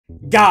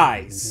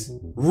Guys,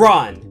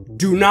 run,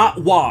 do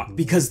not walk,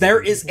 because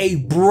there is a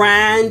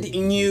brand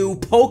new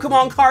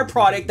Pokemon card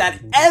product that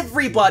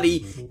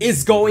everybody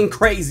is going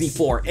crazy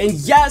for. And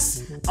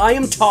yes, I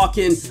am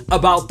talking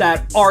about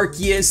that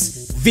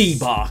Arceus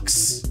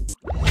V-Box.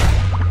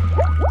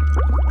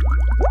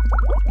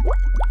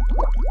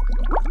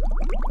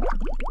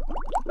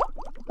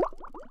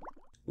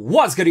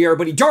 What's good,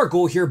 everybody?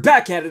 DarkGhoul here,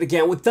 back at it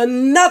again with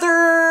another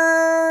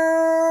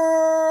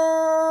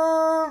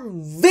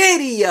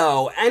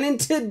video. And in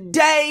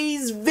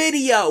today's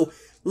video,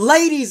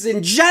 ladies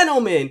and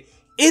gentlemen,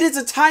 it is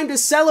a time to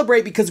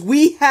celebrate because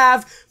we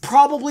have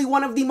probably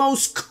one of the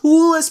most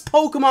coolest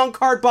Pokemon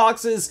card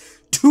boxes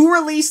to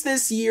release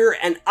this year,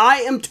 and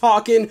I am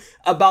talking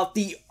about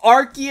the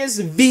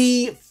Arceus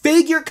V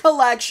figure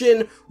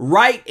collection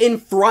right in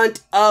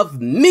front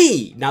of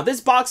me. Now,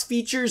 this box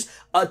features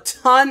a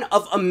ton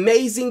of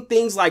amazing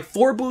things like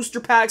 4 booster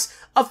packs,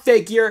 a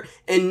figure,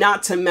 and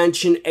not to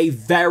mention a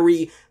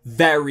very,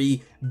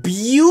 very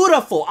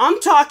beautiful, I'm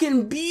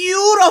talking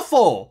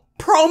beautiful,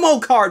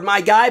 promo card,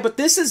 my guy. But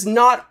this is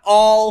not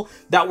all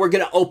that we're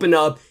gonna open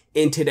up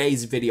in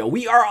today's video.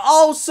 We are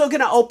also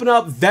gonna open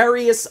up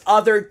various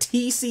other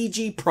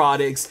TCG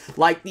products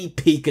like the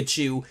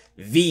Pikachu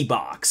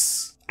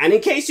V-Box. And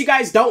in case you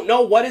guys don't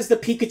know what is the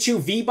Pikachu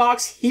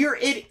V-Box, here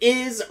it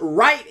is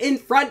right in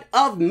front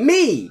of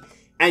me.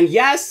 And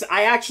yes,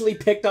 I actually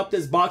picked up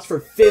this box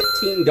for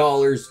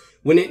 $15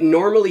 when it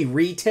normally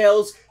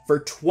retails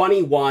for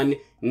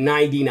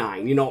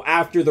 $21.99, you know,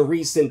 after the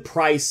recent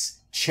price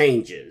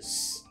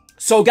changes.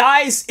 So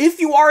guys, if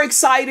you are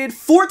excited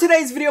for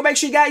today's video, make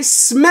sure you guys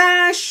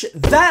smash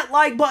that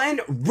like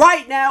button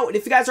right now. And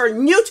if you guys are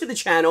new to the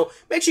channel,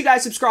 make sure you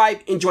guys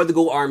subscribe, enjoy the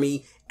Ghoul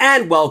Army,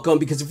 and welcome.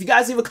 Because if you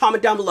guys leave a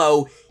comment down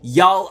below,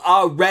 y'all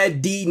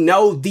already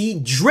know the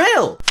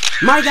drill.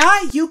 My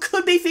guy, you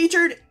could be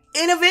featured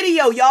in a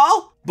video,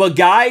 y'all. But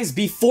guys,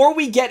 before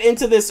we get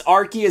into this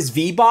Arceus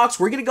V-Box,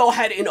 we're gonna go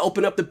ahead and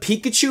open up the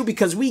Pikachu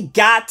because we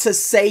got to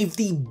save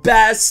the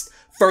best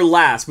for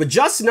last. But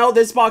just know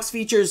this box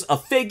features a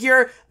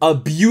figure, a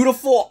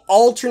beautiful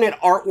alternate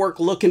artwork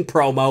looking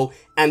promo,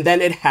 and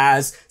then it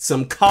has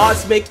some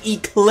Cosmic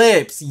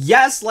Eclipse.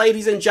 Yes,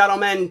 ladies and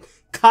gentlemen,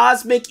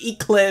 Cosmic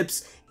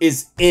Eclipse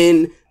is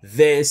in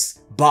this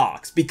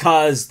box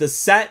because the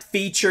set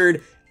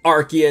featured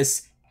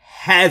Arceus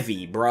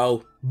heavy,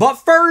 bro. But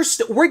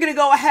first, we're gonna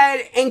go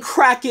ahead and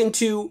crack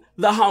into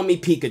the homie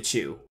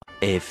Pikachu.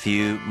 A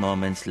few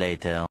moments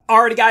later.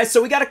 Alrighty guys,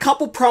 so we got a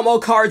couple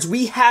promo cards.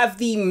 We have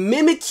the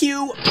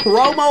Mimikyu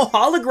promo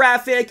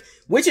holographic,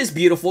 which is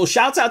beautiful.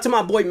 Shouts out to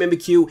my boy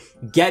Mimikyu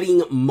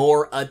getting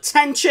more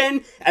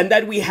attention. And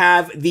then we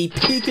have the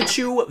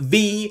Pikachu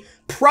V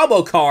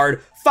promo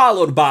card,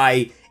 followed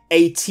by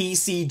a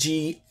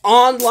TCG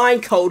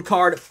online code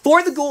card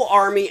for the Ghoul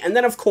Army. And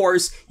then of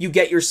course, you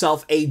get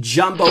yourself a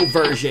jumbo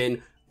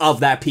version of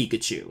that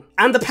Pikachu.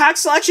 And the pack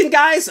selection,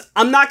 guys,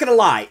 I'm not gonna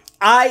lie,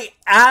 I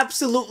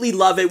absolutely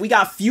love it. We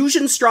got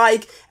Fusion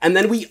Strike, and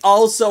then we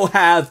also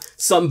have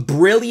some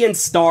Brilliant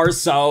Stars.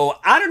 So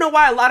I don't know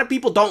why a lot of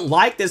people don't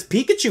like this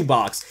Pikachu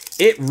box.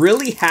 It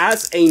really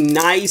has a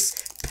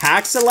nice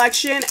pack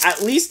selection,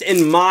 at least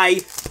in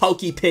my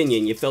pokey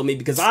opinion, you feel me?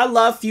 Because I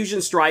love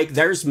Fusion Strike,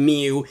 there's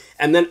Mew,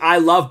 and then I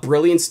love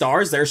Brilliant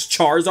Stars, there's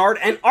Charizard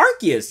and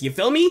Arceus, you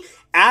feel me?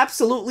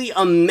 Absolutely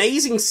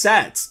amazing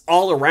sets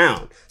all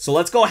around. So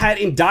let's go ahead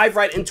and dive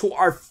right into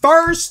our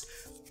first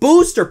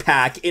booster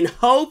pack in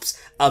hopes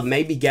of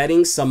maybe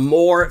getting some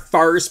more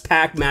first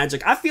pack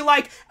magic. I feel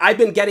like I've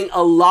been getting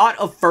a lot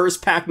of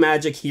first pack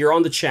magic here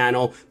on the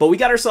channel, but we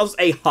got ourselves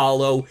a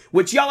holo,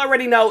 which y'all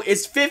already know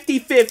is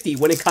 50-50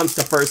 when it comes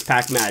to first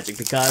pack magic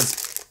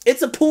because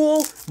it's a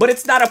pool, but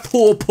it's not a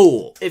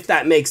pool, if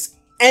that makes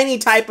any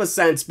type of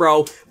sense,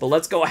 bro. But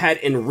let's go ahead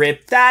and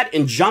rip that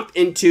and jump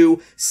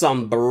into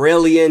some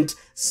Brilliant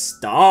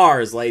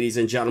Stars, ladies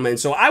and gentlemen.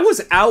 So I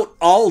was out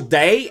all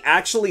day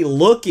actually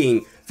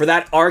looking for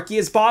that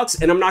Arceus box,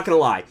 and I'm not gonna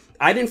lie,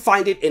 I didn't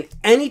find it in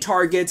any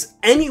Targets,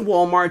 any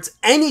Walmarts,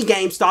 any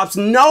GameStops,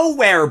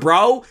 nowhere,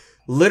 bro.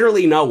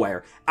 Literally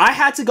nowhere. I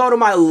had to go to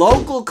my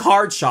local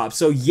card shop.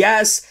 So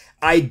yes,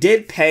 I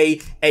did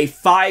pay a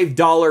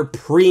 $5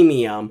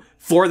 premium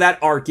for that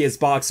Arceus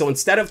box. So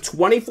instead of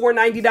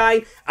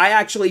 $24.99, I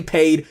actually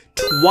paid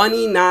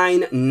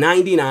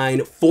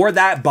 $29.99 for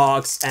that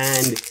box.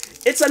 And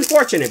it's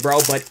unfortunate, bro,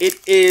 but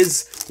it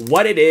is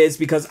what it is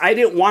because I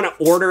didn't want to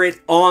order it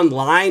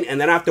online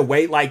and then I have to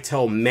wait like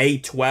till May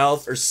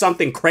 12th or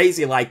something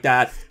crazy like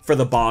that for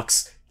the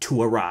box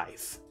to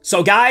arrive.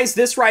 So guys,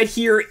 this right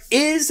here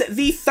is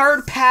the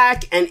third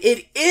pack, and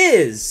it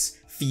is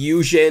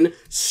Fusion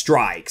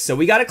Strike. So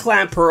we got a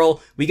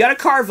Clamperl, we got a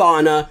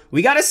Carvanha,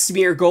 we got a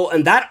Smeargle,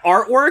 and that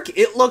artwork,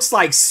 it looks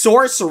like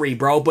sorcery,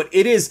 bro, but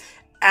it is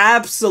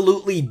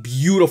absolutely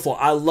beautiful.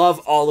 I love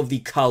all of the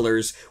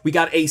colors. We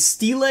got a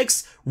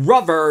Steelix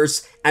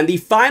Reverse, and the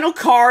final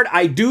card,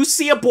 I do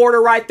see a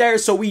border right there,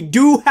 so we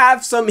do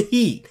have some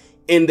heat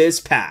in this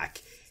pack.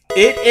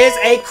 It is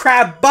a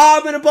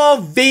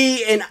Crabominable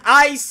V, and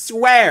I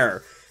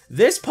swear,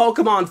 this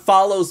Pokemon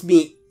follows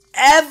me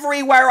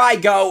everywhere I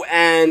go,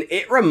 and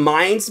it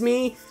reminds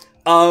me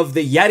of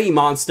the Yeti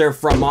monster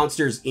from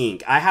Monsters,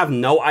 Inc. I have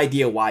no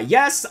idea why.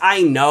 Yes,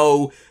 I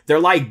know they're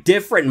like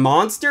different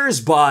monsters,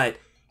 but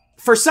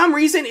for some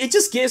reason, it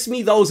just gives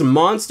me those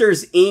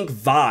Monsters, Inc.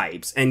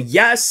 vibes. And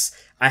yes,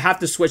 I have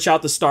to switch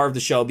out the star of the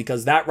show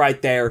because that right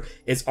there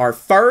is our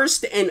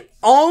first and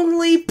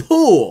only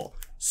pull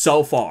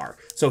so far.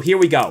 So here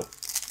we go.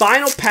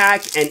 Final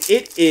pack, and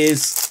it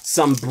is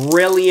some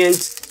brilliant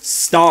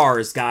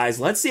stars, guys.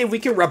 Let's see if we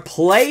can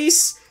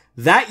replace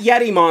that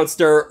Yeti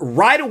monster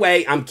right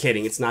away. I'm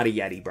kidding. It's not a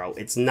Yeti, bro.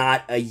 It's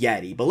not a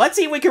Yeti. But let's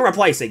see if we can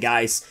replace it,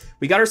 guys.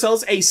 We got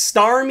ourselves a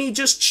Starmie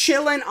just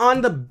chilling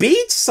on the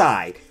beach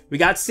side. We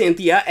got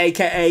Cynthia,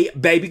 a.k.a.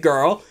 Baby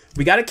Girl.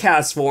 We got a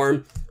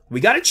Castform. We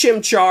got a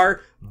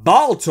Chimchar,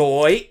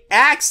 Baltoy,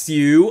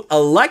 Axew,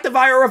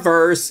 Electivire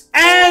Reverse,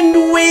 and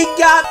we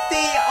got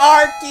the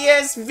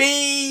Arceus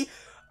V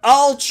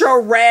Ultra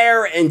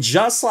Rare. And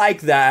just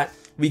like that,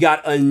 we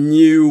got a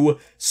new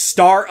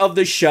star of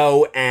the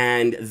show,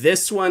 and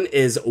this one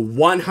is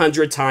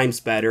 100 times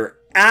better.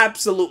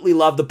 Absolutely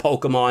love the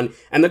Pokemon,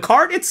 and the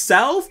card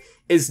itself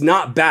is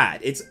not bad.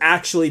 It's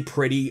actually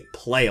pretty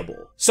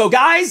playable. So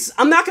guys,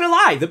 I'm not gonna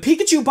lie, the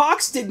Pikachu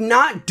box did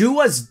not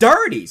do us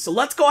dirty. So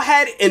let's go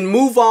ahead and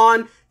move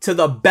on to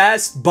the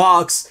best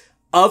box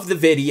of the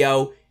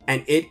video,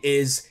 and it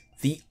is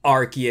the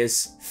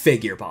Arceus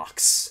figure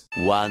box.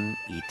 One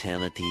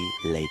eternity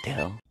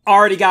later.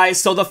 Alrighty guys,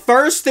 so the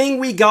first thing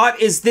we got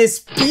is this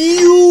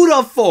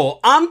beautiful,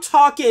 I'm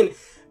talking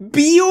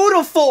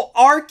beautiful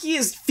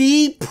Arceus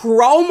V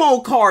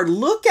promo card.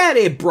 Look at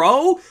it,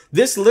 bro.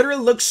 This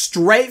literally looks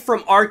straight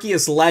from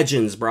Arceus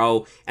Legends,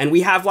 bro. And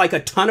we have like a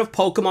ton of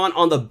Pokemon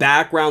on the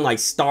background like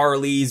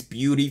Starly's,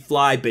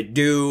 Beautyfly,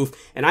 Bidoof,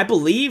 and I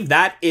believe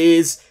that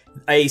is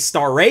a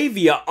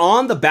Staravia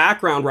on the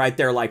background right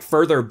there, like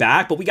further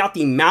back. But we got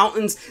the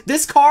mountains.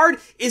 This card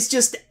is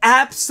just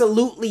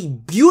absolutely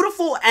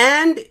beautiful,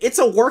 and it's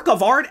a work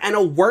of art and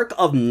a work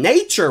of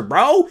nature,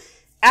 bro.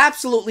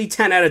 Absolutely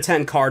 10 out of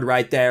 10 card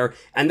right there.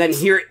 And then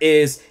here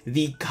is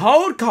the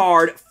code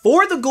card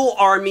for the Ghoul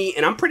Army,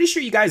 and I'm pretty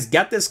sure you guys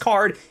get this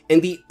card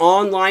in the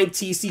online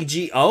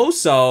TCGO,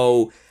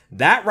 so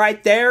that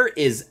right there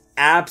is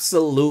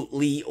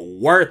absolutely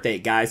worth it,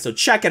 guys. So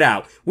check it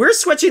out. We're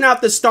switching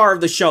out the star of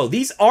the show.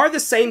 These are the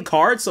same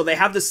cards, so they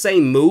have the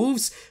same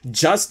moves,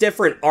 just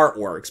different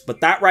artworks.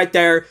 But that right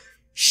there,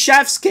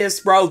 chef's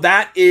kiss, bro.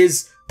 That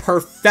is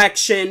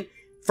perfection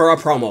for a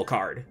promo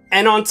card.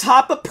 And on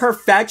top of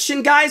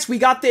perfection, guys, we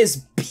got this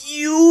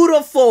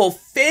beautiful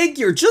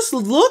figure. Just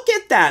look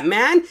at that,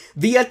 man.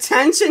 The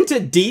attention to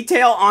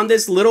detail on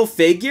this little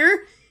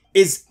figure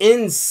is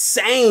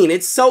insane.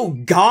 It's so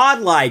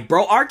godlike,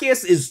 bro.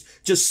 Arceus is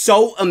just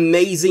so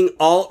amazing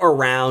all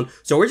around.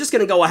 So we're just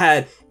gonna go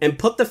ahead and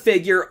put the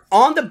figure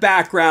on the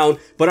background.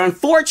 But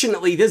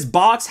unfortunately, this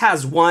box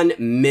has one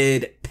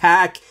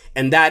mid-pack,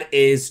 and that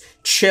is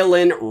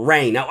Chillin'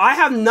 Rain. Now, I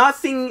have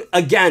nothing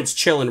against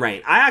Chillin'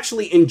 Rain. I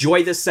actually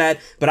enjoy this set,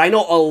 but I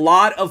know a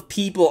lot of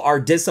people are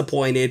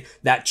disappointed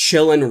that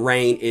Chillin'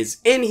 Rain is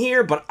in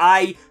here, but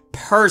I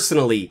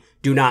personally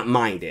do not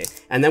mind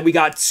it. And then we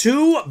got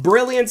two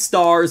Brilliant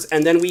Stars,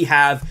 and then we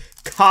have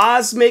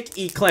Cosmic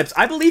Eclipse.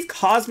 I believe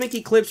Cosmic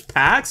Eclipse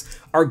packs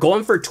are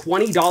going for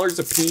 $20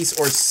 a piece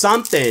or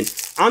something.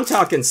 I'm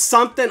talking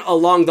something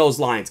along those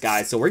lines,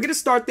 guys. So we're going to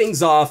start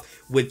things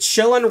off with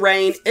Chillin'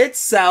 Rain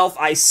itself.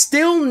 I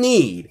still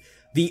need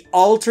the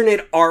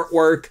alternate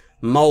artwork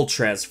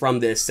Moltres from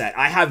this set.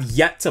 I have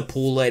yet to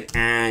pull it,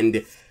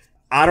 and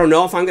I don't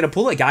know if I'm going to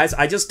pull it, guys.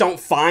 I just don't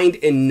find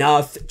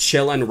enough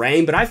Chillin'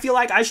 Rain, but I feel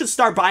like I should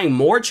start buying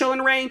more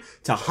Chillin' Rain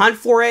to hunt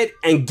for it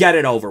and get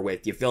it over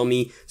with, you feel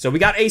me? So we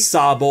got a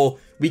Sobble,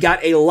 we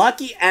got a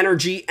Lucky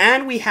Energy,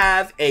 and we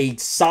have a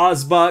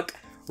Sawsbuck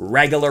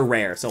regular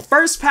rare. So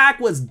first pack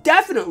was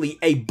definitely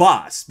a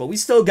bust, but we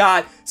still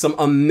got some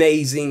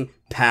amazing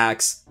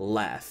packs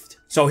left.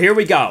 So here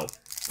we go.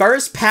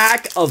 First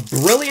pack of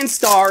Brilliant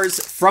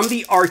Stars from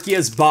the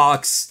Arceus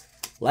box.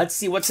 Let's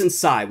see what's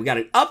inside. We got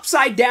an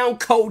upside down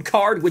code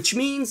card, which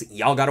means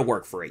y'all gotta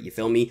work for it, you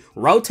feel me?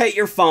 Rotate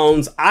your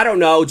phones, I don't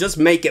know, just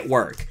make it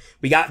work.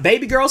 We got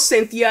Baby Girl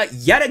Cynthia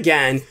yet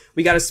again.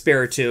 We got a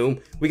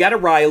Spiritomb, we got a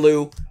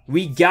Rylu,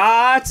 we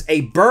got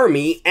a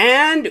Burmy,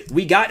 and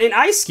we got an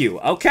Ice-Cube.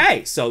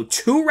 Okay, so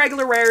two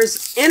regular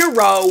rares in a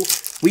row.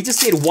 We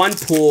just need one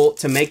pull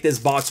to make this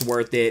box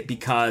worth it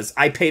because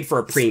I paid for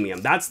a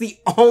premium. That's the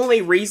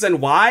only reason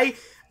why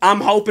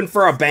I'm hoping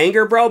for a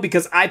banger, bro,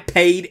 because I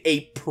paid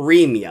a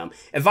premium.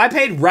 If I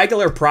paid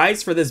regular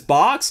price for this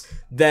box,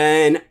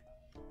 then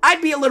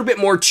I'd be a little bit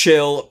more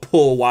chill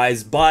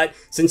pull-wise, but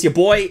since your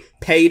boy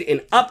paid an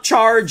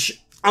upcharge,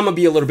 I'm gonna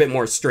be a little bit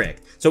more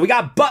strict. So we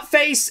got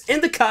Buttface in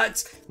the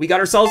cut. We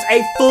got ourselves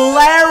a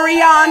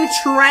Flareon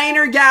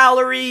Trainer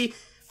Gallery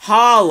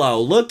Hollow.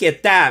 Look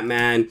at that,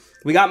 man.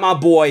 We got my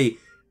boy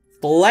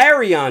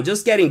Flareon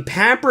just getting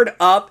pampered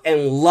up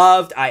and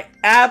loved. I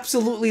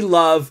absolutely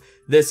love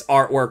this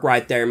artwork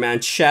right there,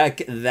 man.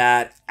 Check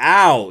that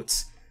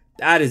out.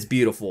 That is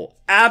beautiful.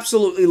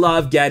 Absolutely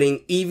love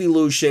getting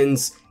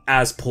evolutions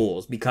as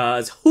pulls,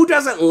 because who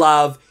doesn't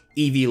love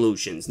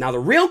evolutions? Now, the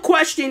real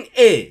question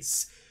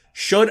is,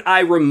 should I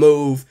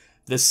remove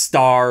the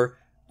star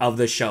of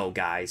the show,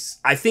 guys?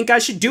 I think I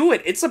should do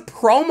it. It's a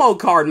promo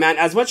card, man.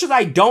 As much as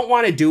I don't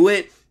want to do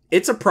it,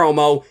 it's a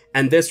promo,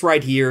 and this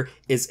right here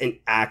is an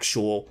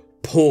actual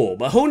pull.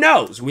 But who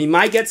knows? We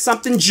might get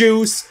something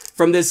juice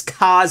from this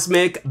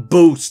cosmic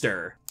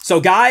booster.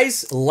 So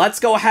guys, let's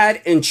go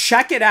ahead and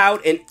check it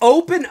out and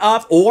open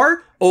up,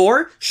 or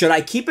should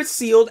I keep it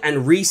sealed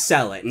and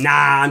resell it?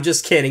 Nah, I'm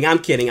just kidding. I'm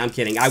kidding.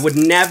 I would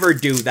never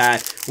do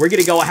that. We're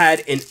gonna go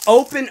ahead and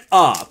open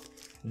up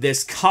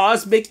this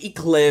Cosmic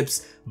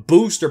Eclipse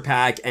booster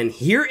pack, and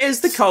here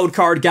is the code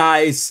card,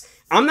 guys.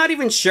 I'm not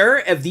even sure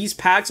if these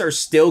packs are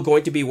still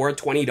going to be worth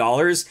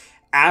 $20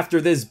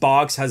 after this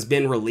box has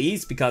been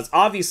released, because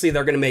obviously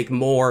they're going to make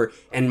more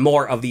and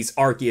more of these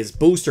Arceus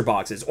booster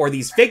boxes, or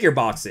these figure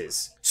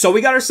boxes. So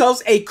we got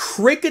ourselves a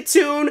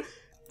Kricketune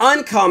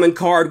uncommon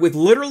card with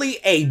literally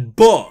a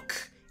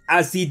book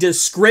as the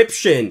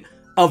description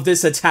of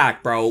this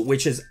attack, bro,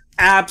 which is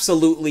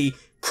absolutely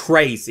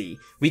crazy.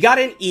 We got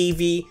an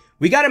Eevee,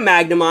 we got a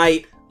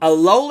Magnemite, a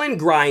Alolan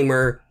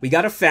Grimer, we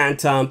got a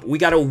Phantom, we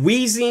got a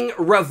Weezing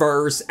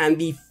Reverse, and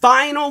the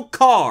final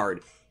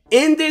card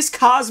in this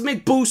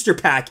Cosmic Booster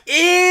Pack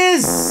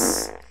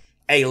is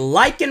a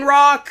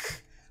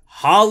Lycanroc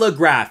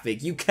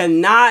holographic. You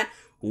cannot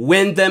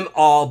win them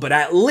all, but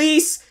at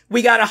least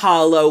we got a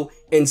holo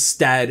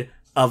instead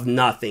of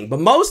nothing. But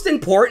most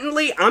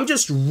importantly, I'm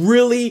just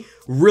really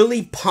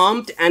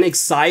pumped and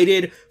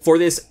excited for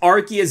this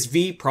Arceus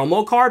V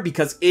promo card,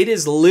 because it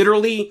is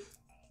literally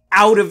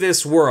out of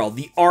this world.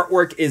 The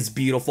artwork is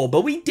beautiful,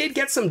 but we did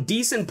get some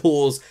decent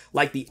pulls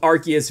like the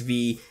Arceus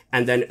V,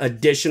 and then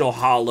additional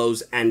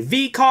holos and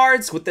V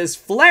cards with this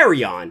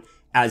Flareon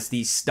as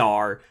the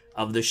star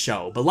of the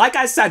show. But like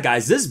I said,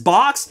 guys, this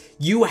box,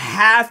 you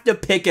have to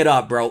pick it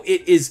up, bro.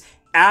 It is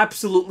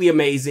absolutely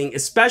amazing,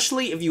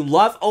 especially if you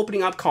love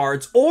opening up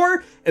cards,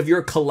 or if you're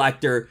a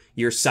collector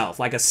yourself,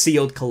 like a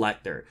sealed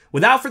collector.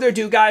 Without further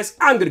ado, guys,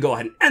 I'm gonna go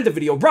ahead and end the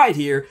video right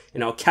here,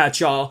 and I'll catch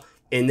y'all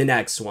in the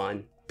next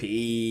one.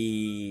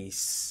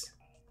 Peace.